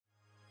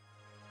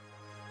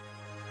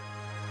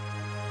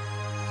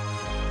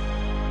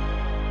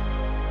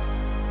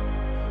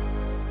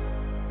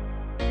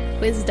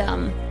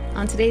Wisdom.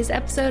 On today's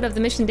episode of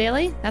the Mission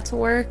Daily, that's what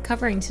we're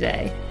covering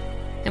today.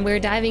 And we're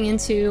diving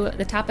into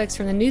the topics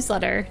from the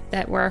newsletter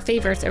that were our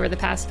favorites over the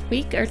past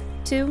week or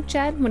two.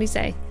 Chad, what do you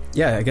say?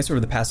 Yeah, I guess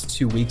over the past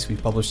 2 weeks,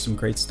 we've published some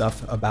great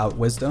stuff about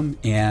wisdom,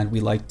 and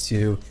we like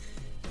to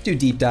do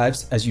deep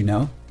dives, as you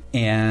know,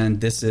 and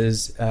this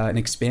is an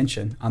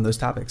expansion on those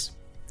topics.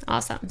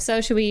 Awesome.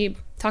 So should we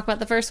talk about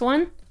the first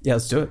one? Yeah,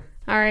 let's do it.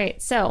 All right.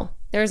 So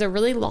there's a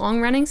really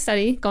long-running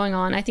study going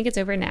on. I think it's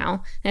over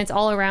now, and it's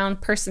all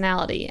around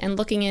personality and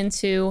looking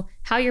into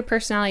how your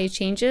personality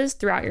changes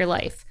throughout your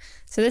life.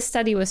 So this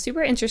study was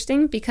super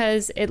interesting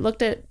because it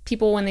looked at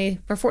people when they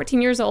were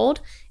 14 years old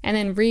and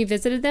then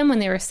revisited them when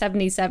they were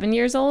 77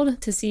 years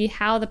old to see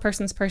how the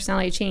person's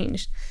personality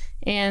changed.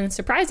 And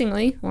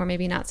surprisingly, or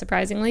maybe not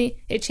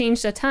surprisingly, it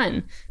changed a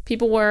ton.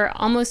 People were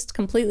almost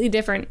completely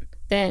different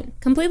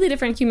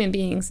human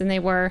beings than they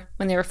were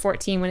when they were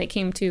 14 when it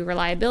came to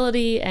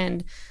reliability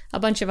and a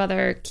bunch of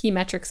other key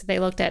metrics that they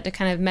looked at to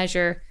kind of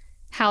measure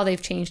how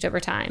they've changed over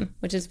time,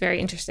 which is very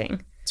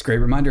interesting. It's a great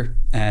reminder.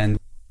 And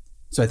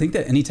so I think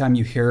that anytime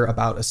you hear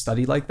about a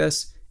study like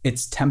this,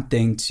 it's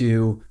tempting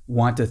to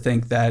want to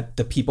think that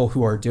the people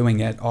who are doing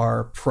it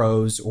are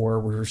pros or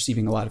we're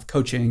receiving a lot of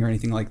coaching or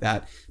anything like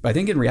that. But I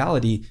think in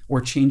reality,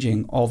 we're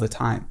changing all the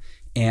time.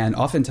 And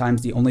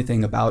oftentimes the only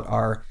thing about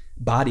our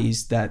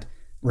bodies that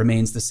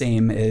remains the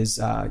same is,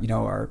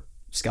 our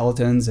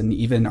skeletons and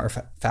even our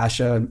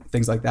fascia and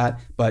things like that.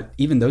 But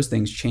even those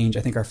things change. I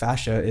think our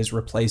fascia is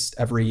replaced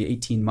every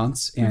 18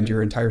 months and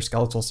your entire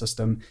skeletal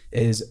system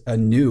is a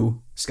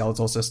new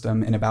skeletal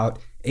system in about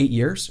 8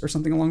 years or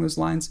something along those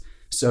lines.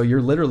 So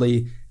you're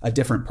literally a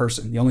different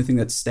person. The only thing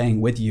that's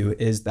staying with you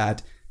is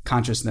that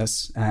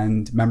consciousness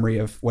and memory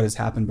of what has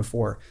happened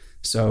before.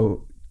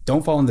 So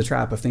don't fall in the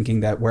trap of thinking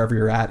that wherever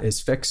you're at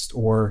is fixed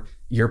or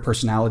your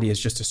personality is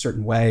just a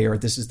certain way, or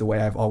this is the way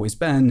I've always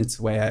been, it's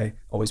the way I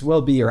always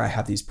will be, or I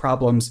have these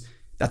problems.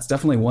 That's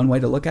definitely one way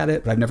to look at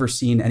it, but I've never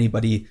seen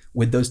anybody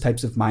with those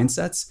types of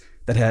mindsets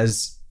that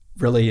has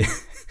really,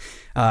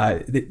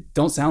 they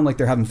don't sound like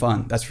they're having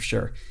fun, that's for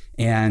sure.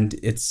 And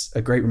it's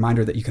a great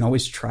reminder that you can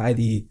always try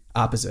the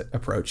opposite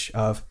approach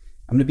of,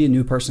 I'm gonna be a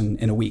new person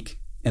in a week,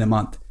 in a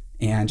month,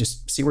 and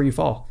just see where you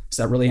fall.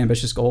 Set really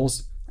ambitious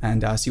goals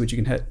and see what you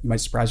can hit. You might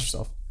surprise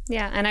yourself.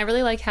 Yeah, and I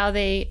really like how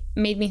they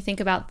made me think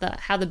about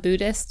how the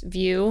Buddhists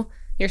view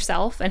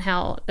yourself and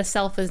how the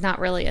self is not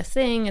really a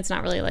thing. It's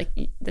not really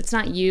it's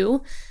not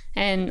you.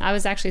 And I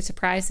was actually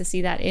surprised to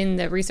see that in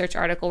the research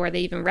article where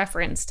they even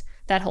referenced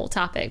that whole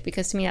topic,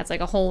 because to me, that's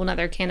like a whole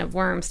nother can of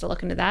worms to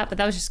look into that. But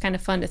that was just kind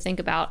of fun to think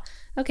about.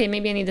 Okay,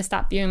 maybe I need to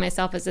stop viewing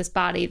myself as this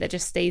body that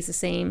just stays the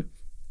same,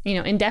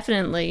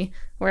 indefinitely.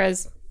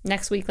 Whereas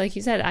next week, like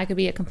you said, I could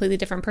be a completely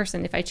different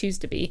person if I choose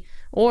to be.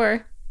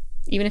 Or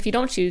even if you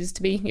don't choose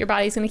to be, your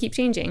body's going to keep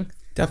changing.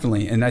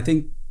 Definitely. And I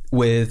think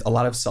with a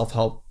lot of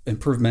self-help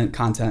improvement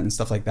content and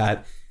stuff like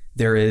that,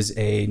 there is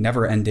a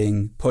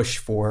never-ending push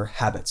for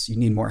habits. You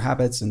need more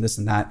habits and this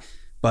and that.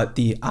 But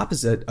the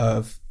opposite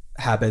of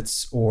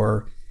habits,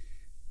 or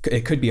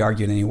it could be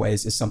argued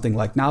anyways, is something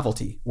like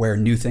novelty, where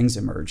new things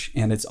emerge.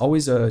 And it's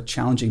always a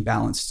challenging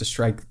balance to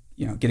strike,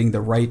 getting the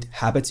right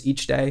habits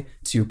each day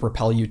to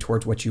propel you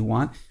towards what you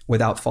want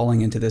without falling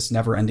into this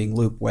never-ending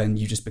loop when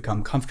you just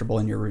become comfortable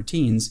in your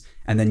routines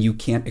and then you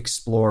can't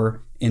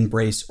explore,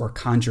 embrace, or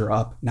conjure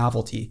up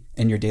novelty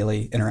in your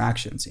daily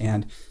interactions.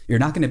 And you're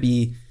not going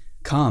to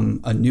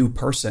become a new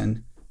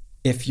person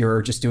if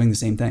you're just doing the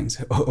same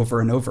things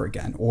over and over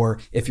again, or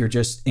if you're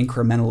just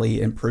incrementally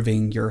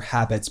improving your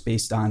habits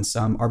based on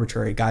some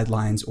arbitrary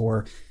guidelines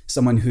or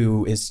someone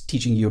who is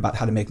teaching you about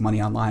how to make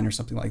money online or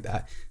something like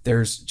that.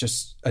 There's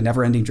just a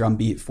never-ending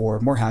drumbeat for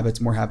more habits,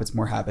 more habits,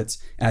 more habits.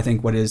 And I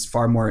think what is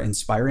far more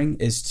inspiring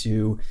is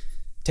to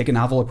take a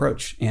novel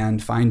approach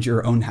and find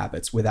your own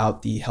habits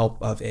without the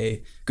help of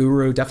a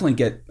guru. Definitely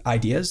get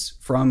ideas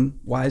from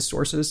wise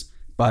sources,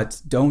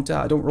 but don't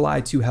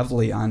rely too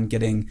heavily on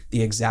getting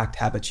the exact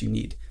habits you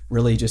need.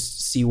 Really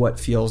just see what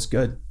feels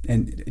good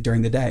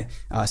during the day.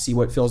 See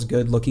what feels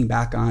good looking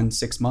back on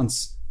 6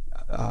 months,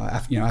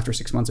 after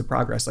 6 months of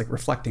progress, like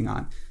reflecting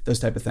on those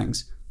type of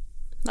things.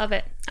 Love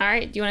it. All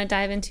right. Do you want to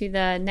dive into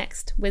the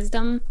next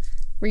wisdom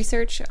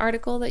research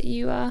article that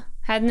you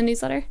had in the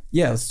newsletter?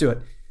 Yeah, let's do it.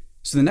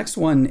 So the next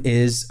one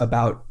is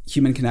about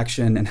human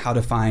connection and how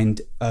to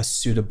find a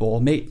suitable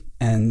mate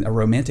and a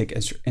romantic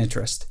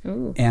interest.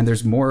 Ooh. And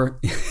there's more.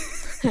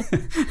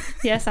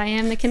 Yes, I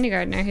am the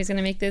kindergartner who's going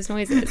to make those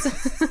noises.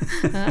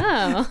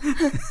 Oh.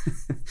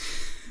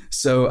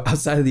 So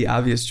outside of the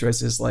obvious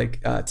choices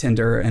like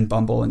Tinder and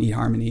Bumble and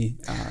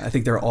eHarmony, I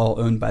think they're all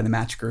owned by the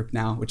Match Group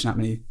now, which not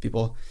many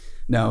people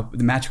know.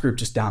 The Match Group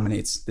just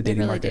dominates the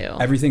dating market. Do.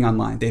 Everything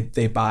online.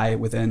 They buy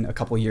within a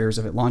couple of years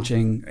of it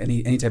launching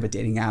any type of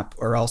dating app,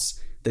 or else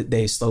that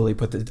they slowly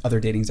put the other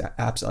dating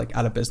apps like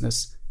out of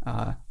business.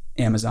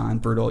 Amazon,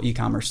 brutal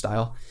e-commerce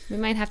style. We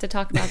might have to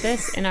talk about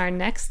this in our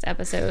next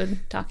episode,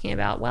 talking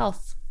about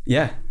wealth.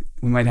 Yeah.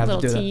 We might have to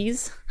little do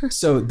tease. that.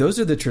 So those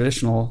are the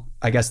traditional,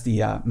 I guess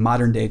the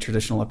modern day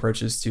traditional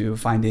approaches to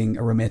finding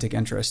a romantic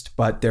interest.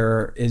 But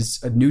there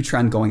is a new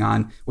trend going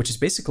on, which is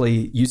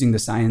basically using the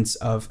science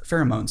of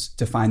pheromones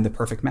to find the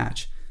perfect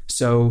match.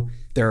 So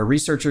there are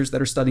researchers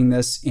that are studying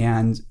this,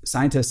 and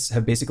scientists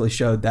have basically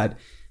showed that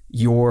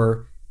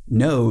your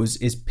nose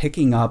is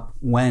picking up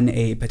when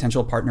a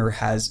potential partner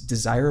has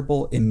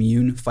desirable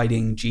immune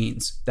fighting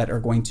genes that are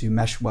going to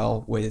mesh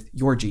well with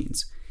your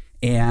genes.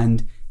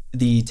 And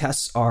the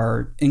tests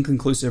are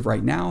inconclusive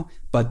right now,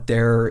 but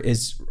there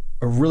is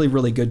a really,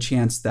 really good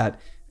chance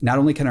that not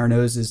only can our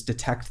noses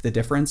detect the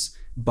difference,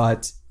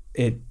 but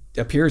it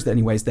appears that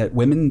anyways that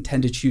women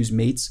tend to choose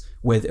mates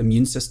with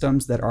immune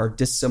systems that are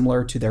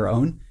dissimilar to their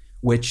own,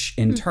 which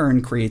in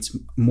turn creates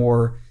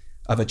more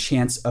of a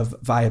chance of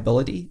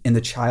viability in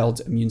the child's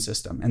immune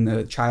system. And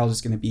the child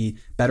is going to be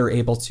better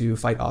able to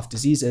fight off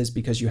diseases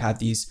because you have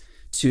these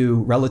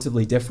two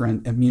relatively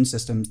different immune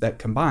systems that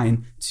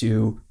combine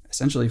to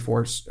essentially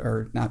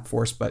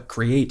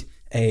create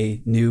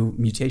a new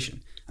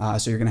mutation.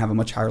 So you're going to have a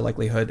much higher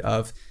likelihood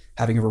of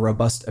having a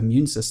robust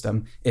immune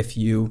system if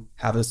you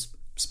have a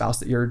spouse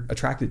that you're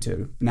attracted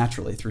to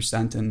naturally through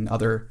scent and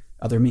other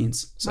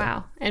means. So.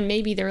 Wow. And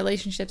maybe the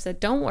relationships that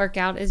don't work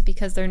out is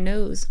because their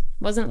nose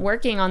wasn't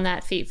working on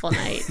that fateful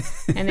night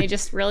and they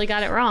just really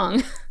got it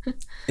wrong.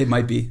 It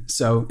might be.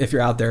 So if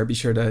you're out there, be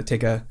sure to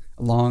take a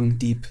long,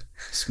 deep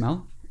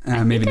smell.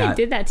 Maybe not. I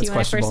did that to you when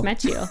I first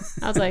met you.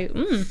 I was like,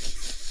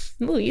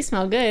 ooh, you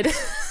smell good.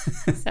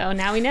 So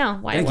now we know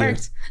why it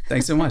worked.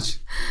 Thanks so much.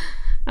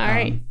 All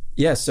right.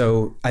 Yeah.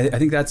 So I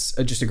think that's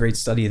just a great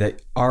study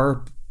that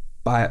our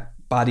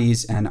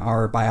bodies and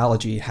our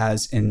biology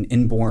has an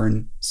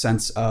inborn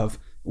sense of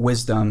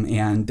wisdom,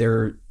 and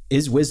there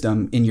is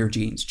wisdom in your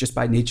genes just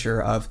by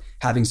nature of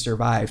having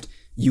survived.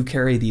 You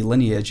carry the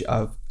lineage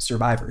of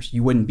survivors.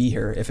 You wouldn't be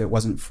here if it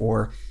wasn't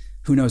for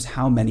who knows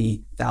how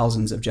many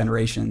thousands of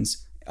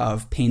generations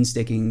of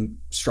painstaking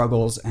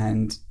struggles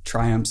and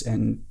triumphs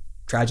and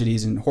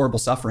tragedies and horrible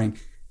suffering.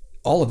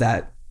 All of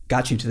that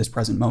got you to this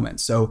present moment.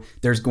 So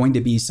there's going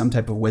to be some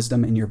type of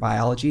wisdom in your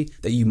biology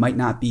that you might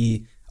not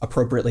be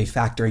appropriately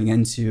factoring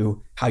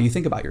into how you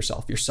think about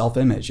yourself, your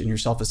self-image and your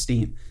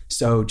self-esteem.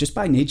 So just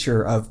by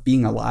nature of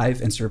being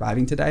alive and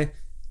surviving today,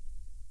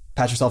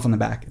 pat yourself on the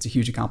back. It's a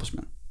huge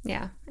accomplishment.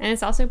 Yeah. And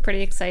it's also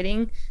pretty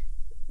exciting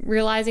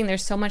realizing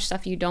there's so much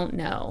stuff you don't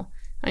know.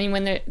 I mean,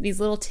 when these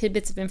little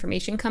tidbits of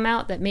information come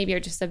out that maybe are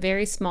just a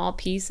very small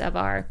piece of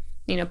our,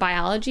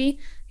 biology,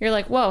 you're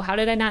like, whoa, how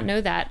did I not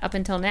know that up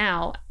until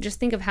now? Just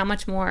think of how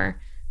much more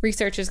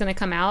research is going to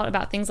come out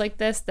about things like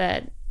this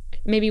that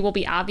maybe will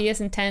be obvious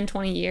in 10,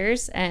 20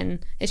 years.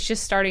 And it's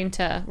just starting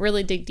to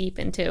really dig deep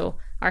into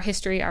our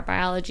history, our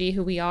biology,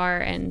 who we are,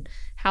 and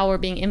how we're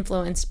being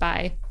influenced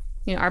by,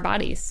 our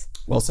bodies.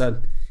 Well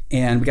said.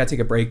 And we got to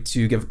take a break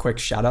to give a quick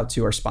shout out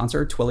to our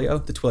sponsor,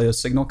 Twilio. The Twilio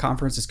Signal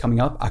Conference is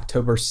coming up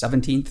October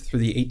 17th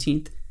through the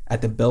 18th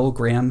at the Bill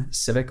Graham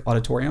Civic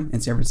Auditorium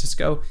in San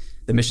Francisco.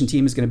 The Mission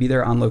team is going to be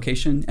there on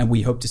location, and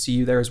we hope to see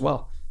you there as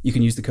well. You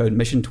can use the code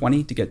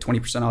MISSION20 to get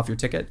 20% off your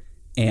ticket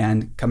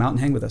and come out and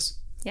hang with us.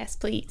 Yes,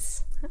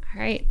 please. All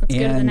right, let's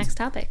go to the next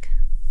topic.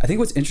 I think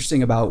what's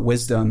interesting about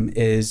wisdom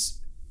is,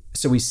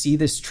 so we see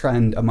this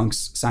trend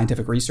amongst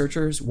scientific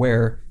researchers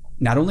where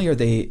not only are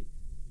they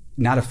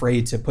not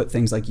afraid to put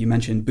things like you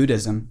mentioned,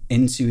 Buddhism,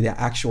 into the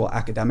actual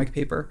academic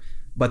paper,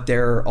 but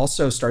they're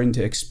also starting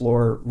to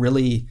explore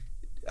really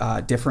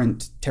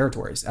different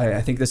territories. I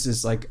think this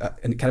is like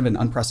kind of an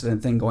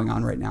unprecedented thing going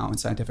on right now in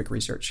scientific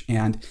research.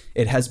 And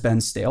it has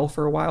been stale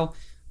for a while,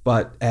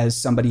 but as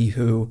somebody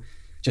who,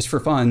 just for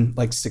fun,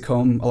 likes to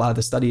comb a lot of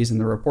the studies and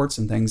the reports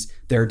and things,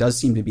 there does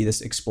seem to be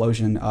this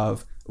explosion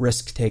of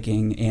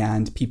risk-taking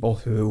and people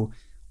who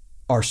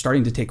are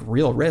starting to take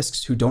real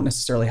risks who don't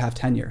necessarily have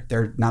tenure.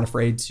 They're not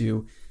afraid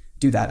to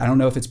do that. I don't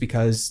know if it's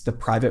because the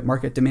private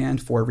market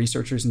demand for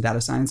researchers in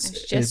data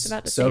science is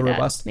so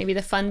robust. Maybe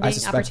the funding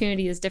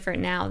opportunity is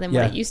different now than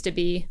what it used to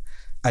be.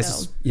 I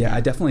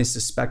definitely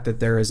suspect that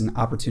there is an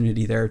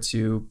opportunity there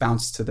to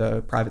bounce to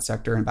the private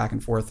sector and back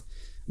and forth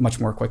much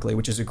more quickly,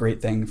 which is a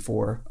great thing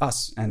for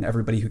us and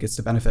everybody who gets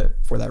to benefit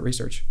for that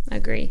research.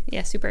 Agree.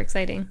 Yeah, super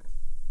exciting.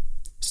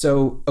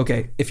 So,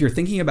 okay, if you're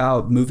thinking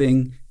about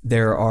moving,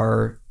 there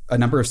are a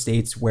number of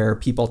states where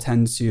people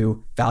tend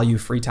to value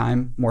free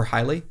time more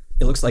highly.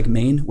 It looks like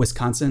Maine,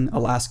 Wisconsin,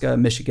 Alaska,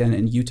 Michigan,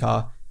 and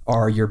Utah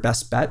are your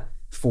best bet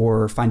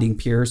for finding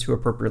peers who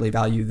appropriately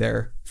value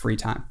their free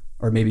time,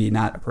 or maybe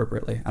not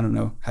appropriately. I don't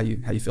know how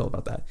you feel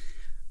about that.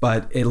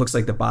 But it looks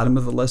like the bottom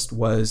of the list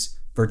was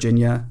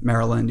Virginia,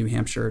 Maryland, New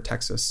Hampshire,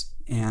 Texas,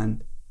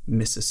 and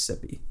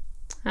Mississippi.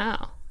 Oh.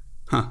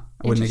 Huh.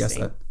 I wouldn't have guessed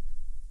that.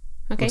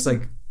 Okay.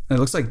 It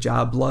looks like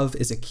job love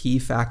is a key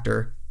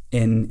factor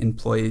in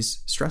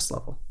employees' stress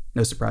level.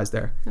 No surprise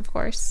there. Of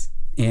course.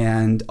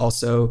 And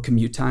also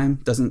commute time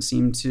doesn't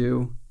seem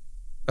to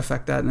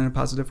affect that in a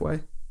positive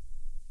way.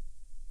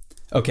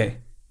 Okay,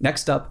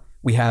 next up,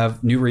 we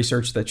have new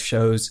research that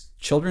shows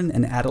children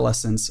and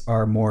adolescents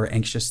are more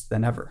anxious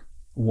than ever.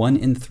 1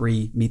 in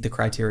 3 meet the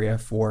criteria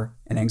for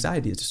an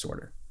anxiety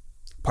disorder.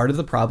 Part of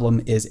the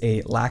problem is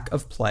a lack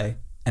of play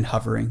and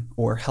hovering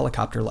or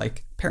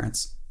helicopter-like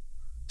parents.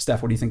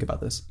 Steph, what do you think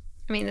about this?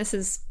 I mean, this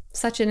is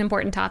such an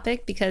important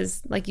topic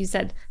because, like you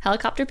said,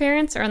 helicopter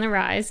parents are on the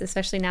rise,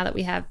 especially now that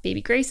we have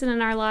baby Grayson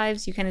in our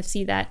lives. You kind of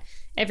see that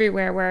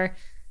everywhere where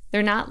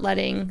they're not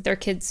letting their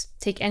kids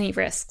take any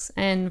risks.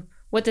 And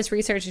what this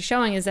research is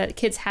showing is that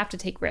kids have to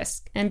take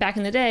risks. And back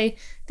in the day,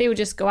 they would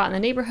just go out in the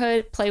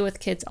neighborhood, play with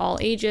kids all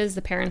ages.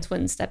 The parents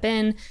wouldn't step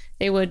in.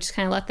 They would just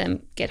kind of let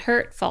them get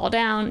hurt, fall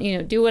down,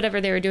 do whatever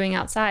they were doing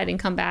outside and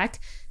come back.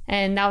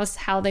 And that was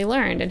how they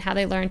learned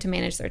to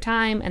manage their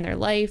time and their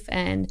life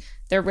and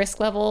their risk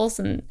levels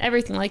and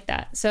everything like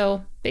that.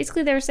 So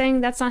basically they were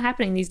saying that's not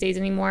happening these days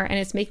anymore. And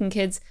it's making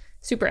kids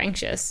super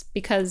anxious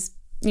because,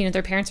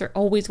 their parents are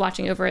always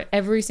watching over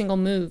every single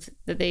move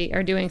that they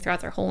are doing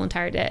throughout their whole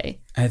entire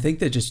day. I think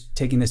that just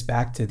taking this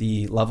back to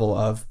the level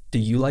of, do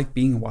you like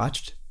being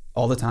watched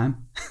all the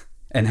time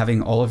and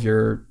having all of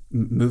your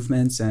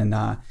movements and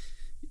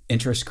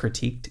interests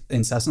critiqued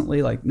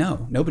incessantly? Like,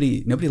 no,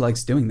 nobody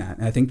likes doing that.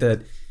 And I think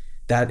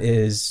that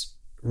is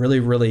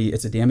really,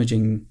 it's a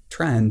damaging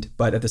trend.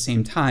 But at the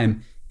same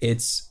time,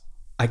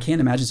 I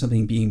can't imagine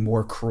something being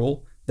more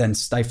cruel than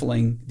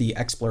stifling the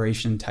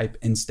exploration type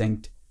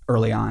instinct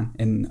early on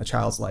in a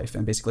child's life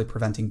and basically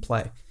preventing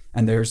play.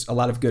 And there's a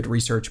lot of good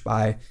research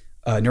by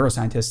a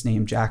neuroscientist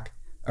named Jack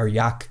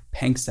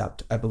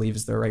Panksepp, I believe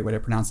is the right way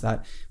to pronounce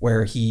that,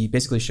 where he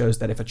basically shows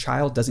that if a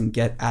child doesn't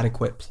get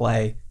adequate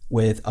play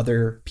with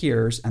other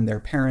peers and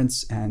their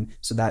parents, and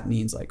so that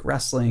means like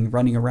wrestling,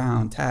 running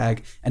around,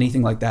 tag,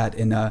 anything like that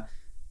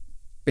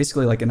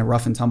basically like in a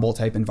rough and tumble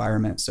type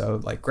environment.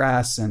 So like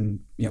grass and,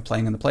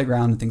 playing on the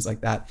playground and things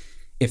like that.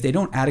 If they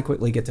don't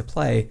adequately get to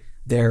play,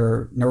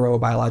 their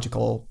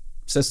neurobiological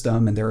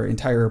system and their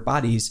entire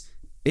bodies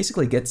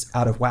basically gets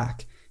out of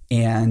whack.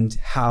 And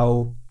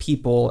how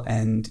people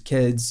and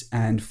kids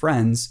and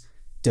friends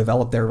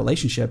develop their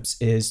relationships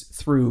is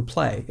through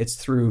play. It's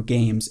through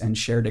games and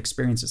shared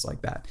experiences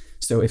like that.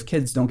 So if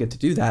kids don't get to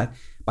do that,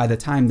 by the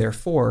time they're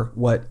 4,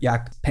 what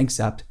Jack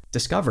Panksepp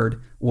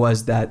discovered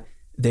was that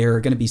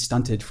they're going to be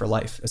stunted for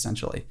life,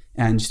 essentially.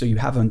 And so you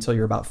have until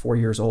you're about 4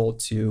 years old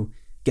to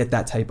get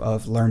that type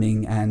of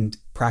learning and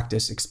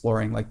practice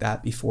exploring like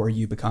that before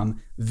you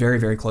become very,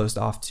 very closed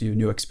off to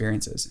new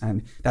experiences.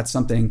 And that's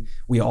something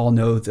we all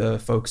know, the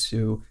folks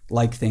who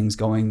like things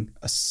going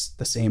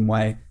the same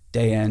way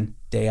day in,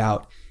 day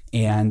out.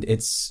 And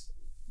it's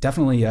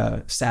definitely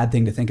a sad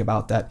thing to think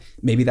about that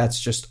maybe that's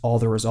just all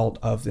the result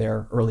of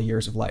their early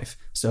years of life.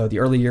 So the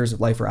early years of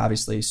life are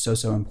obviously so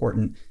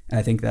important. And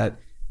I think that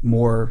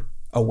more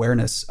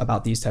awareness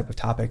about these type of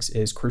topics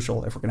is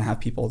crucial if we're going to have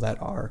people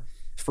that are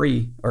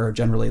free or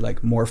generally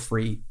like more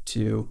free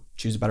to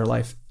choose a better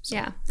life. So.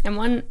 Yeah. And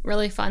one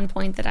really fun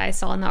point that I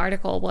saw in the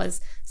article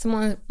was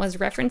someone was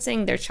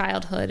referencing their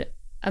childhood,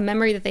 a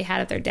memory that they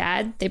had of their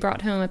dad. They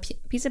brought home a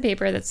piece of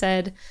paper that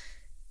said,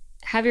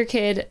 have your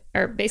kid,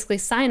 or basically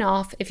sign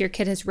off if your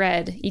kid has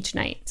read each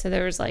night. So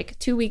there was like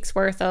 2 weeks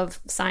worth of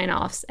sign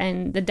offs,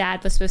 and the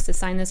dad was supposed to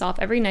sign this off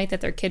every night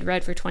that their kid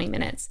read for 20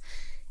 minutes.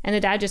 And the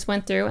dad just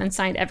went through and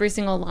signed every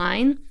single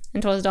line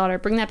and told his daughter,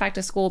 bring that back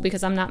to school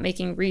because I'm not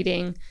making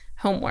reading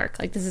homework.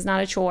 Like, this is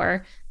not a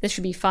chore. This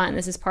should be fun.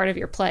 This is part of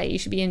your play. You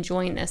should be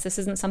enjoying this. This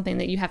isn't something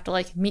that you have to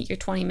like meet your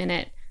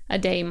 20-minute a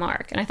day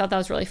mark. And I thought that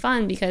was really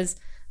fun because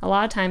a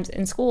lot of times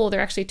in school,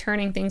 they're actually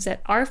turning things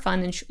that are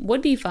fun and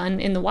would be fun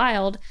in the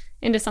wild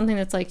into something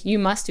that's like, you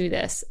must do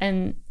this.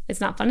 And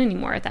it's not fun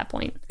anymore at that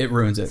point. It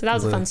ruins it. So that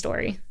was a fun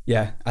story.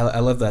 Yeah, I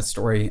love that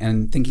story.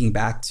 And thinking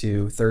back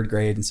to 3rd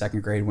grade and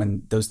 2nd grade,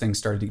 when those things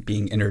started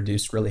being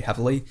introduced really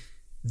heavily,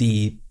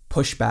 the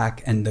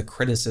pushback and the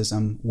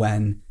criticism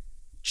when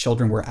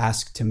children were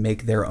asked to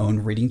make their own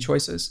reading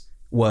choices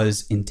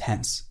was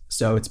intense.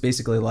 So it's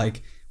basically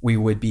like we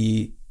would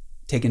be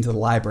taken to the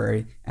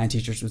library and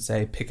teachers would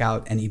say, pick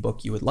out any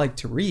book you would like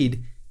to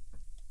read.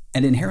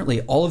 And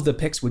inherently, all of the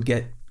picks would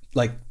get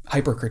like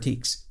hyper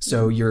critiques.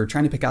 So you're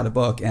trying to pick out a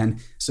book.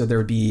 And so there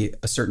would be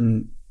a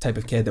certain type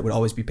of kid that would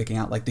always be picking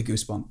out like the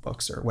Goosebump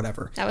books or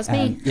whatever. That was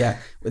me. Yeah.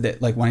 With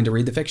it, like wanting to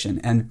read the fiction.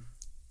 And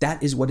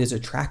that is what is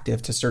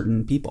attractive to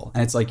certain people.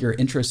 And it's like your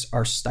interests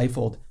are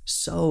stifled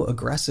so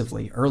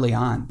aggressively early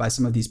on by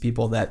some of these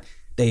people that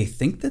they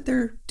think that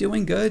they're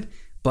doing good.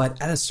 But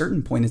at a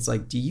certain point, it's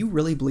like, do you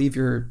really believe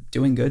you're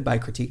doing good by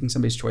critiquing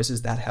somebody's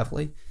choices that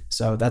heavily?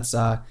 So that's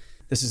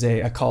this is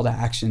a call to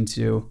action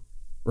to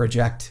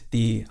reject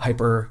the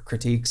hyper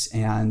critiques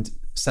and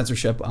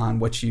censorship on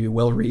what you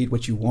will read,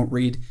 what you won't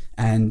read,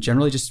 and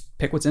generally just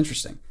pick what's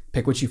interesting.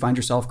 Pick what you find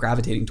yourself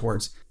gravitating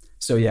towards.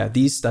 So yeah,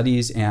 these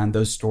studies and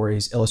those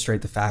stories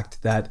illustrate the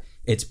fact that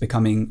it's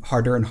becoming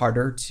harder and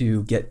harder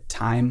to get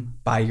time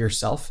by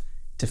yourself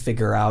to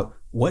figure out,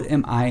 what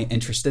am I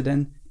interested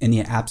in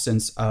the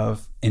absence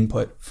of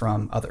input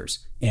from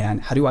others?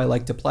 And how do I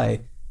like to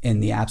play in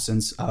the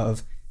absence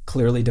of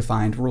clearly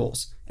defined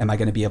rules? Am I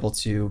going to be able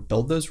to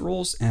build those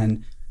rules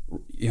and,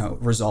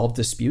 resolve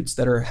disputes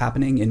that are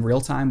happening in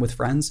real time with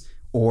friends?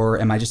 Or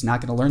am I just not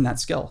going to learn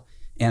that skill?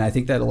 And I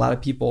think that a lot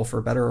of people,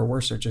 for better or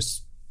worse, are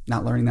just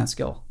not learning that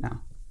skill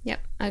now. Yep,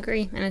 I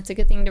agree. And it's a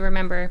good thing to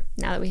remember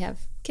now that we have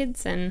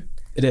kids and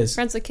It is.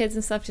 friends with kids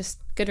and stuff. Just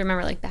good to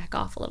remember, like, back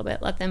off a little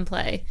bit, let them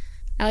play.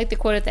 I like the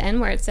quote at the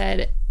end where it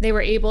said they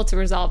were able to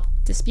resolve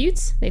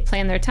disputes, they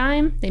planned their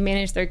time, they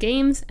managed their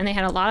games, and they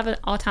had a lot of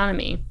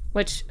autonomy,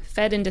 which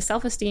fed into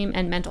self-esteem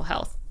and mental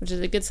health, which is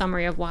a good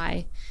summary of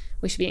why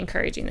we should be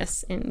encouraging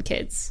this in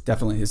kids.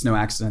 Definitely. It's no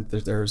accident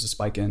that there's a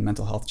spike in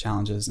mental health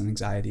challenges and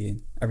anxiety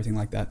and everything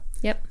like that.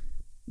 Yep.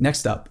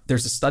 Next up,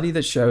 there's a study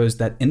that shows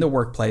that in the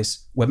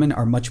workplace, women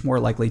are much more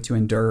likely to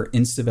endure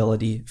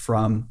instability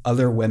from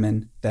other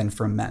women than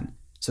from men.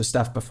 So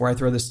Steph, before I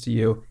throw this to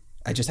you,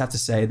 I just have to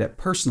say that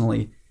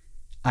personally,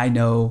 I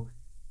know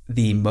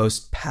the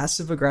most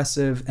passive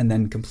aggressive and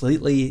then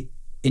completely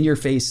in your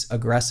face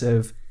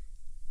aggressive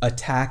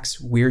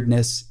attacks,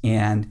 weirdness,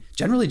 and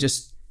generally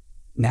just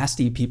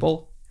nasty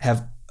people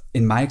have,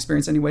 in my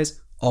experience anyways,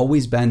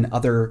 always been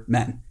other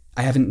men.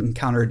 I haven't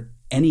encountered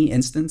any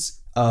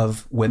instance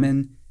of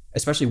women,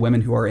 especially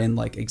women who are in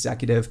like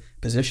executive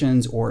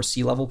positions or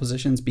C-level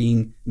positions,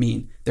 being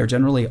mean. They're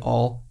generally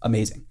all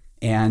amazing.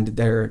 And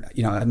they're,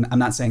 I'm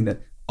not saying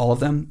that all of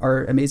them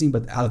are amazing,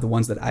 but out of the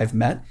ones that I've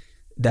met,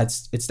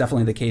 it's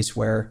definitely the case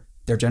where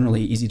they're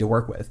generally easy to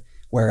work with.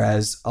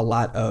 Whereas a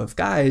lot of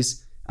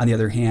guys, on the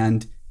other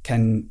hand,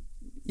 can,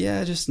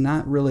 just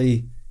not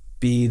really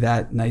be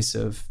that nice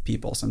of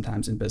people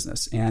sometimes in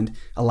business. And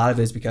a lot of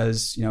it is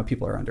because,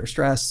 people are under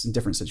stress in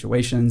different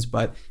situations.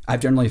 But I've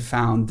generally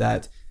found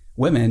that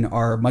women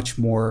are much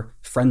more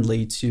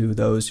friendly to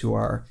those who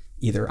are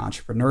either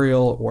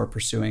entrepreneurial or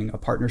pursuing a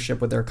partnership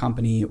with their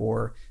company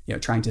or,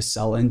 trying to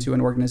sell into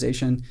an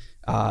organization.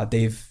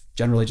 They've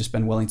generally just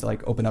been willing to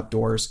like open up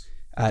doors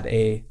at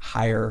a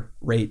higher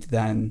rate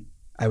than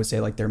I would say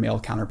like their male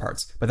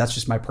counterparts. But that's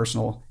just my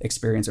personal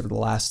experience over the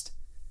last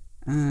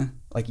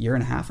year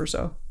and a half or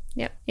so.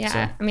 Yep. Yeah.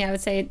 So, I mean, I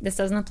would say this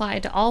doesn't apply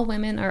to all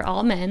women or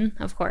all men,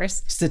 of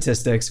course.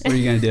 Statistics. What are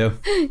you going to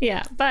do?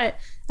 Yeah. But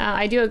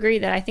I do agree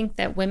that I think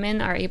that women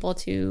are able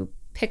to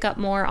pick up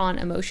more on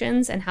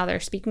emotions and how they're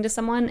speaking to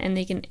someone. And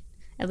they can,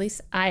 at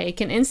least I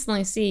can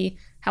instantly see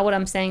how what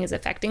I'm saying is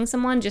affecting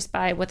someone just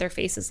by what their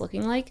face is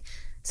looking like.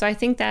 So I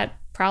think that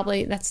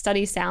probably that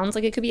study sounds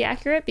like it could be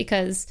accurate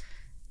because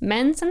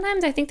men,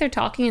 sometimes I think they're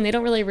talking and they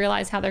don't really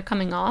realize how they're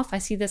coming off. I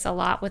see this a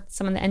lot with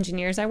some of the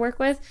engineers I work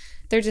with.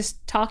 They're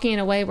just talking in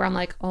a way where I'm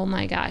like, oh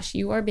my gosh,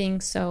 you are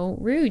being so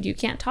rude. You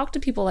can't talk to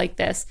people like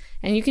this.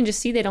 And you can just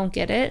see they don't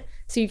get it.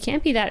 So you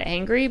can't be that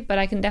angry, but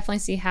I can definitely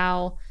see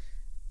how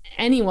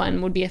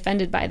anyone would be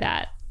offended by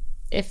that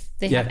if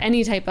they have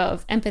any type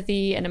of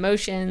empathy and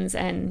emotions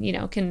and,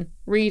 can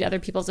read other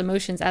people's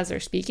emotions as they're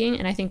speaking.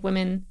 And I think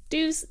women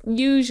do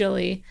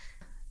usually,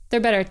 they're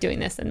better at doing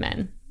this than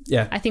men.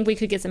 Yeah. I think we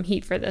could get some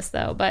heat for this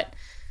though, but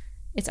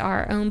it's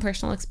our own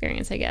personal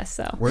experience, I guess.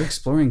 So we're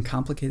exploring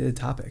complicated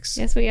topics.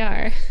 Yes, we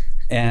are.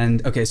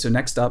 And okay, so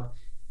next up,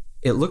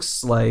 it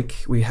looks like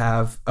we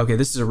have,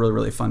 this is a really,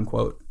 really fun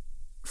quote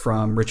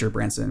from Richard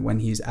Branson when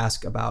he's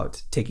asked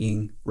about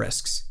taking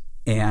risks.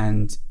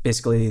 And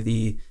basically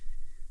the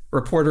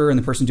reporter and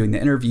the person doing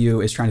the interview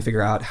is trying to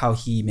figure out how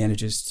he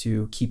manages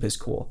to keep his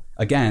cool.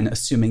 Again,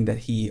 assuming that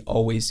he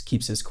always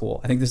keeps his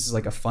cool. I think this is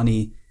like a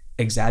funny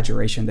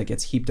exaggeration that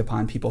gets heaped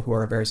upon people who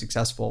are very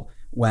successful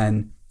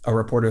when a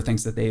reporter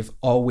thinks that they've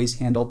always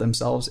handled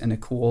themselves in a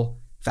cool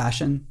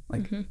fashion.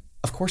 Like,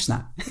 Of course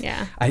not.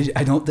 Yeah.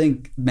 I don't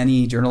think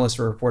many journalists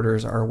or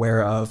reporters are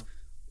aware of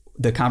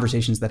the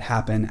conversations that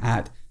happen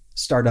at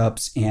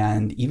startups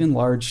and even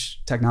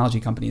large technology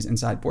companies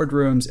inside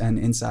boardrooms and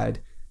inside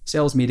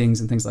sales meetings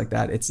and things like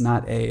that. It's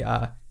not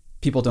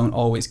people don't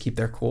always keep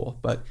their cool,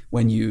 but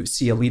when you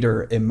see a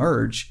leader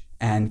emerge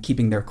and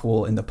keeping their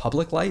cool in the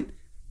public light,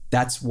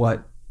 that's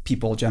what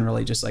people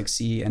generally just like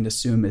see and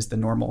assume is the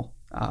normal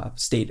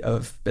state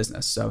of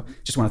business. So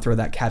just want to throw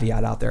that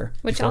caveat out there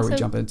before we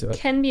jump into it.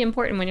 Can be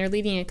important when you're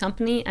leading a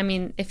company. I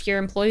mean, if your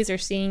employees are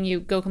seeing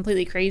you go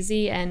completely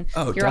crazy and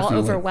you're definitely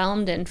all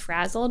overwhelmed and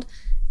frazzled,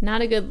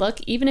 not a good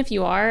look. Even if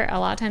you are, a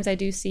lot of times I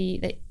do see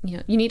that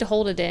you need to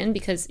hold it in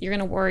because you're going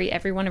to worry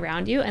everyone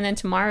around you. And then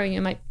tomorrow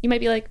you might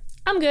be like,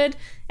 I'm good.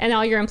 And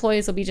all your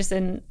employees will be just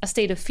in a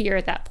state of fear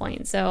at that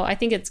point. So I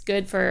think it's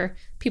good for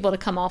people to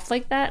come off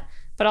like that,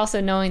 but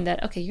also knowing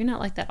that, okay, you're not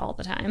like that all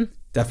the time.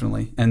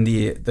 Definitely. And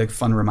the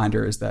fun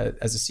reminder is that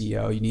as a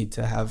CEO, you need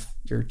to have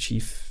your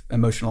chief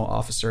emotional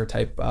officer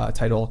type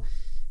title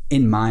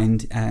in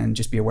mind and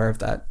just be aware of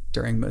that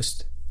during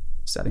most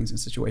settings and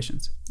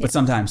situations. Yeah. But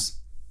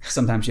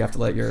sometimes you have to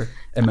let your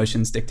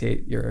emotions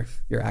dictate your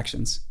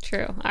actions.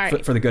 True. All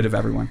right. For the good of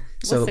everyone.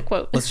 What's the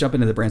quote? Let's jump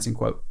into the Branson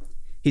quote.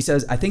 He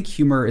says, I think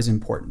humor is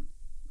important.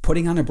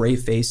 Putting on a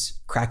brave face,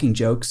 cracking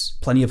jokes,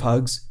 plenty of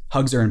hugs.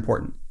 Hugs are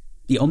important.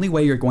 The only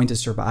way you're going to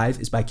survive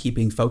is by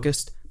keeping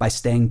focused, by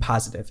staying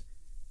positive.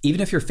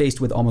 Even if you're faced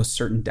with almost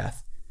certain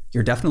death,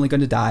 you're definitely going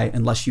to die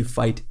unless you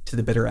fight to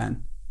the bitter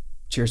end.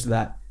 Cheers to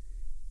that.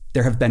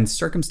 There have been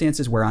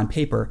circumstances where on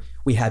paper,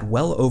 we had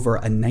well over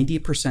a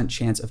 90%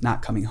 chance of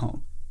not coming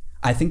home.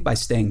 I think by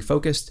staying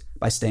focused,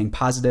 by staying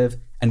positive,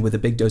 and with a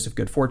big dose of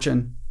good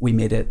fortune, we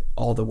made it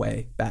all the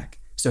way back.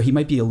 So he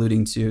might be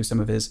alluding to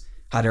some of his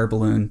hot air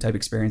balloon type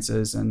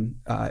experiences and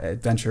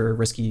adventure,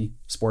 risky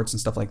sports and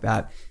stuff like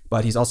that.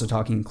 But he's also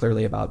talking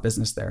clearly about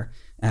business there.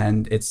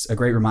 And it's a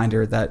great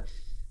reminder that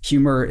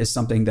humor is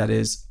something that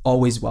is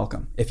always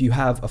welcome. If you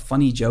have a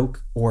funny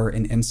joke or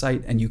an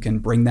insight and you can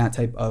bring that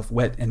type of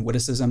wit and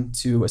witticism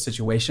to a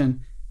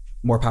situation,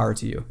 more power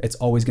to you. It's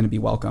always going to be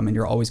welcome, and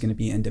you're always going to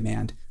be in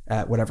demand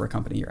at whatever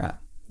company you're at.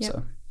 Yep.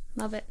 So,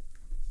 love it.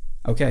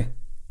 Okay.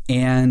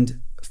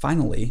 And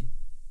finally,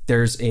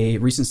 there's a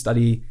recent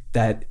study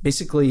that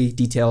basically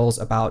details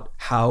about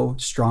how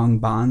strong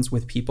bonds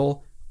with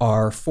people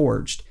are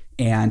forged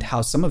and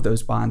how some of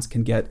those bonds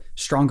can get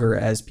stronger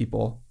as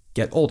people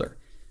get older.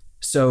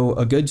 So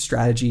a good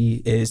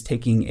strategy is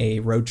taking a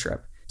road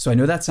trip. So I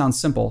know that sounds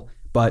simple,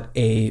 but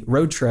a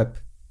road trip,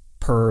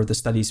 per the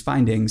study's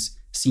findings,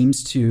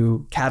 seems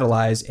to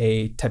catalyze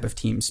a type of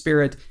team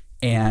spirit.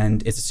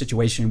 And it's a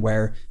situation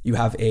where you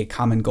have a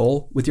common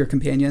goal with your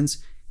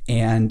companions,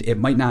 and it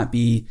might not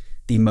be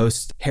the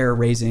most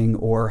hair-raising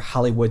or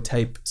Hollywood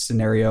type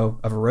scenario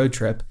of a road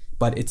trip,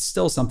 but it's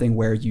still something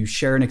where you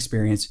share an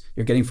experience,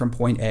 you're getting from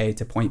point A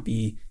to point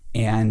B,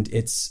 and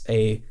it's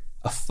a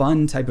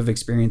fun type of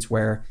experience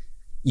where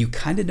you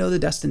kind of know the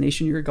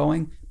destination you're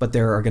going, but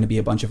there are going to be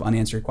a bunch of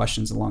unanswered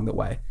questions along the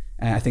way.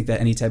 And I think that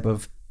any type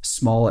of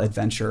small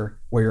adventure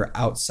where you're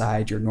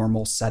outside your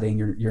normal setting,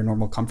 your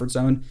normal comfort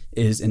zone,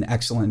 is an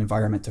excellent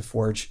environment to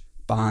forge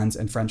bonds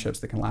and friendships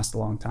that can last a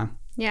long time.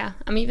 Yeah,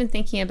 I'm even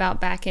thinking about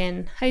back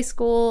in high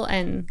school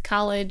and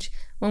college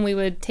when we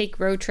would take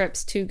road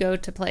trips to go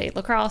to play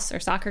lacrosse or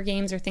soccer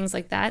games or things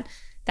like that.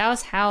 That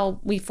was how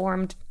we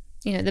formed,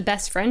 the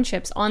best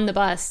friendships on the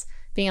bus,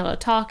 being able to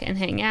talk and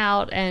hang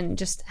out and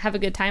just have a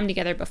good time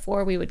together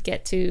before we would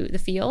get to the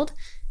field.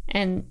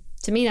 And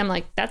to me, I'm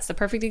like, that's the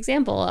perfect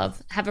example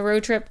of have a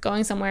road trip,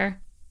 going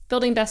somewhere,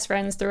 building best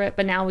friends through it,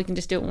 but now we can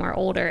just do it when we're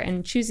older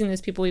and choosing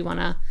those people we want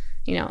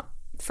to,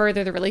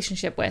 further the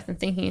relationship with and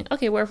thinking,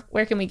 okay,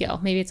 where can we go?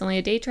 Maybe it's only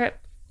a day trip,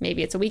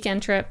 maybe it's a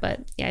weekend trip, but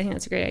yeah, I think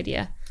that's a great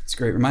idea. It's a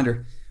great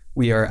reminder.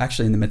 We are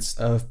actually in the midst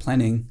of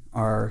planning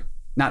our,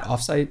 not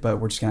offsite, but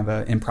we're just going to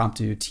have an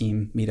impromptu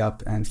team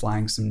meetup and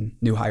flying some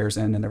new hires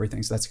in and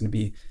everything. So that's going to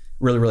be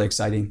really, really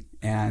exciting.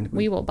 And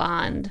we will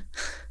bond.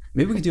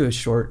 Maybe we could do a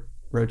short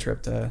road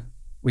trip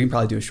we can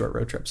probably do a short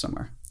road trip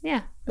somewhere.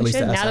 Yeah, we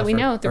should. Now that we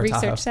know, the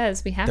research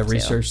says we have to. The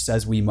research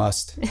says we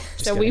must.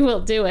 So we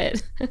will do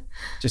it.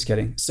 Just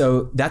kidding.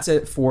 So that's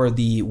it for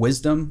the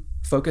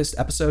wisdom-focused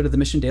episode of the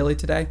Mission Daily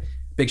today.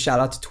 Big shout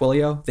out to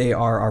Twilio. They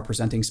are our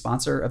presenting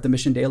sponsor of the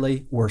Mission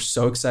Daily. We're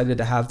so excited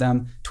to have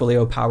them.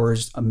 Twilio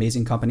powers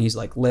amazing companies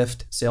like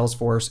Lyft,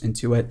 Salesforce,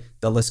 Intuit.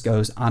 The list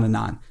goes on and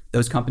on.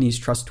 Those companies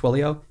trust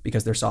Twilio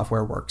because their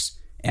software works.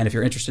 And if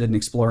you're interested in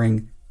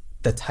exploring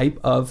the type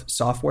of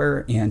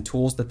software and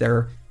tools that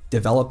they're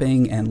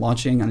developing and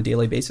launching on a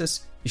daily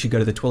basis, you should go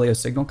to the Twilio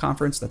Signal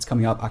Conference that's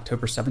coming up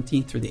October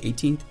 17th through the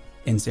 18th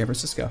in San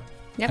Francisco.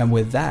 Yep. And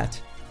with that,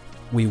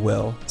 we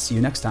will see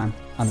you next time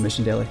on the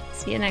Mission Daily.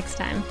 See you next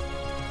time.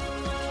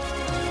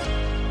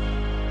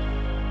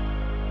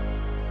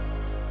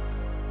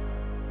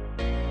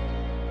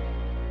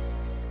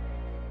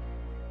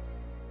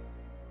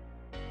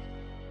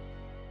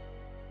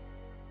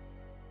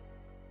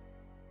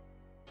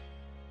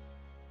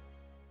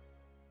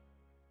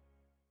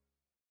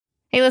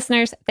 Hey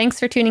listeners, thanks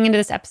for tuning into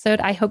this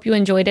episode. I hope you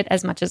enjoyed it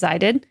as much as I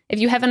did. If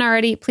you haven't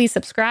already, please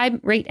subscribe,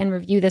 rate, and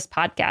review this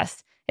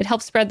podcast. It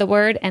helps spread the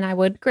word, and I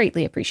would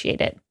greatly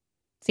appreciate it.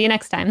 See you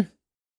next time.